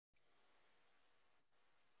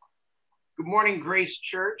Good morning, Grace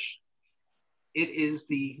Church. It is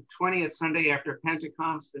the 20th Sunday after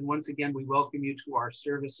Pentecost, and once again, we welcome you to our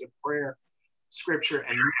service of prayer, scripture,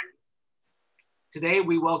 and music. Today,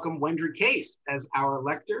 we welcome Wendryn as our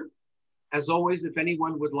lector. As always, if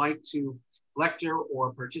anyone would like to lecture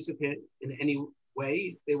or participate in any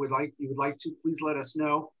way you would like to, please let us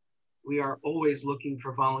know. We are always looking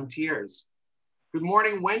for volunteers. Good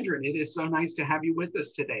morning, Wendryn. It is so nice to have you with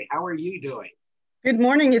us today. How are you doing? Good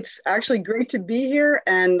morning. It's actually great to be here,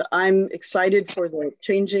 and I'm excited for the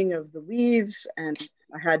changing of the leaves, and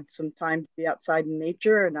I had some time to be outside in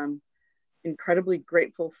nature, and I'm incredibly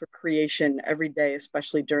grateful for creation every day,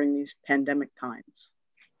 especially during these pandemic times.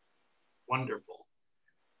 Wonderful.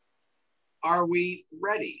 Are we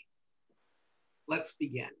ready? Let's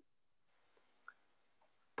begin.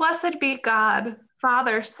 Blessed be God,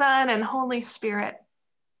 Father, Son, and Holy Spirit.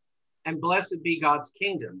 And blessed be God's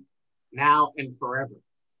kingdom, now and forever.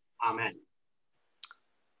 Amen.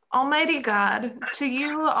 Almighty God, to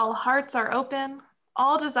you all hearts are open,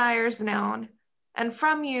 all desires known, and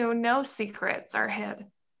from you no secrets are hid.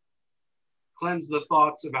 Cleanse the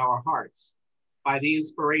thoughts of our hearts by the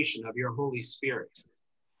inspiration of your Holy Spirit,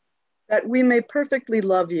 that we may perfectly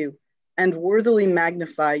love you and worthily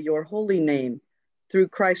magnify your holy name through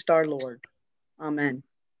Christ our Lord. Amen.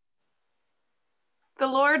 The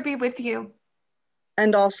Lord be with you.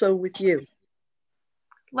 And also with you.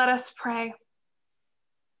 Let us pray.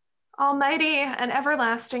 Almighty and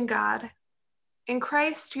everlasting God, in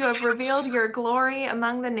Christ you have revealed your glory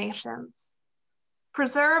among the nations.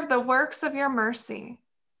 Preserve the works of your mercy,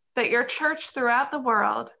 that your church throughout the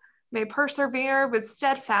world may persevere with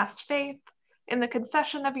steadfast faith in the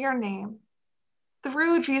confession of your name.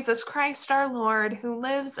 Through Jesus Christ our Lord, who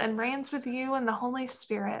lives and reigns with you in the Holy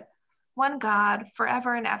Spirit, one God,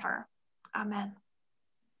 forever and ever. Amen.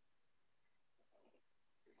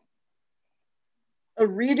 A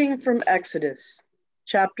reading from Exodus,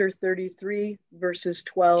 chapter 33, verses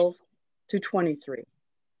 12 to 23.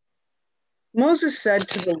 Moses said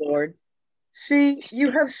to the Lord, "See, you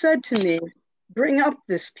have said to me, bring up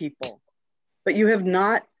this people, but you have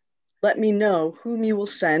not let me know whom you will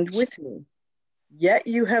send with me. Yet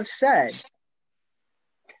you have said,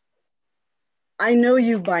 I know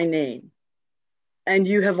you by name, and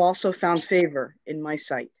you have also found favor in my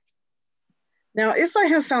sight. Now, if I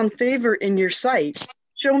have found favor in your sight,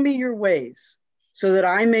 show me your ways, so that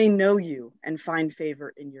I may know you and find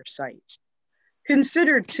favor in your sight.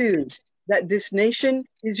 Consider, too, that this nation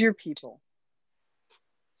is your people."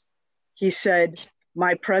 He said,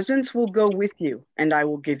 "My presence will go with you, and I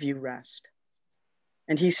will give you rest."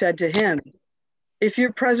 And he said to him, "If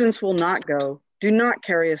your presence will not go, do not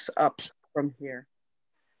carry us up from here.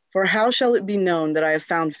 For how shall it be known that I have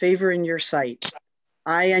found favor in your sight,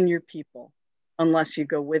 I and your people, unless you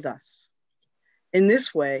go with us? In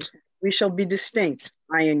this way, we shall be distinct,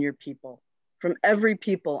 I and your people, from every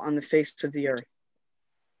people on the face of the earth."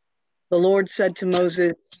 The Lord said to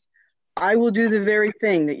Moses, "I will do the very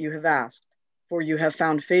thing that you have asked, for you have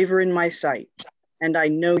found favor in my sight, and I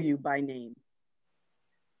know you by name."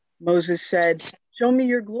 Moses said, "Show me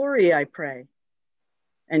your glory, I pray."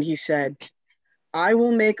 And he said, "I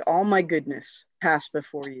will make all my goodness pass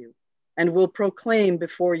before you, and will proclaim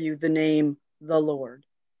before you the name, the Lord.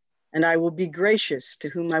 And I will be gracious to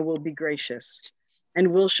whom I will be gracious,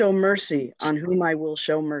 and will show mercy on whom I will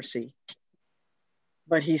show mercy."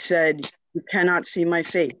 But he said, "You cannot see my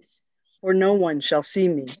face, for no one shall see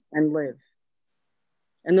me and live."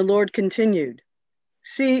 And the Lord continued,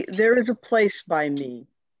 "See, there is a place by me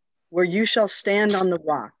where you shall stand on the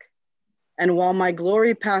rock. And while my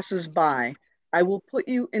glory passes by, I will put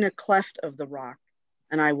you in a cleft of the rock,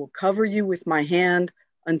 and I will cover you with my hand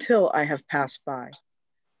until I have passed by.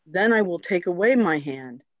 Then I will take away my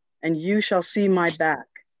hand, and you shall see my back,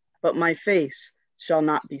 but my face shall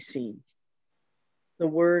not be seen." The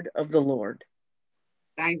word of the Lord.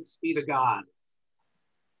 Thanks be to God.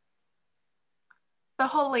 The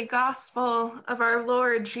Holy Gospel of our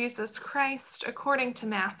Lord Jesus Christ according to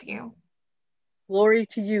Matthew. Glory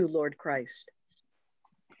to you, Lord Christ.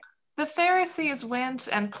 The Pharisees went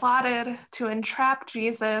and plotted to entrap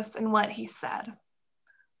Jesus in what he said.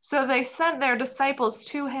 So they sent their disciples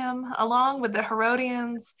to him along with the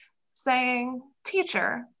Herodians, saying,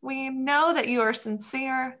 "Teacher, we know that you are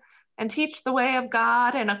sincere and teach the way of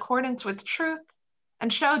God in accordance with truth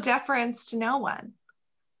and show deference to no one.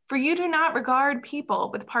 For you do not regard people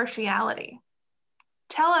with partiality.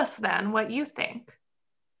 Tell us then what you think.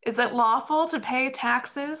 Is it lawful to pay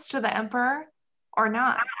taxes to the emperor or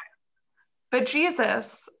not?" But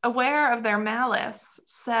Jesus, aware of their malice,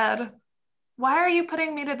 said, "Why are you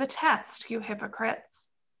putting me to the test, you hypocrites?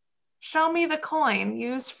 "Show me the coin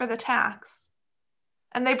used for the tax."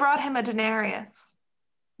 And they brought him a denarius.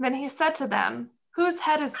 Then he said to them, "Whose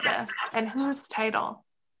head is this, and whose title?"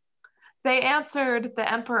 They answered,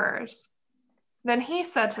 "The emperor's." Then he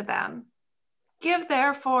said to them, "Give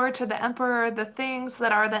therefore to the emperor the things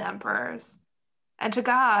that are the emperor's, and to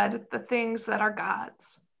God the things that are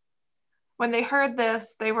God's." When they heard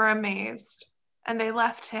this, they were amazed, and they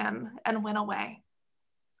left him and went away.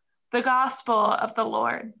 The Gospel of the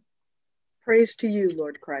Lord. Praise to you,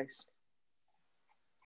 Lord Christ.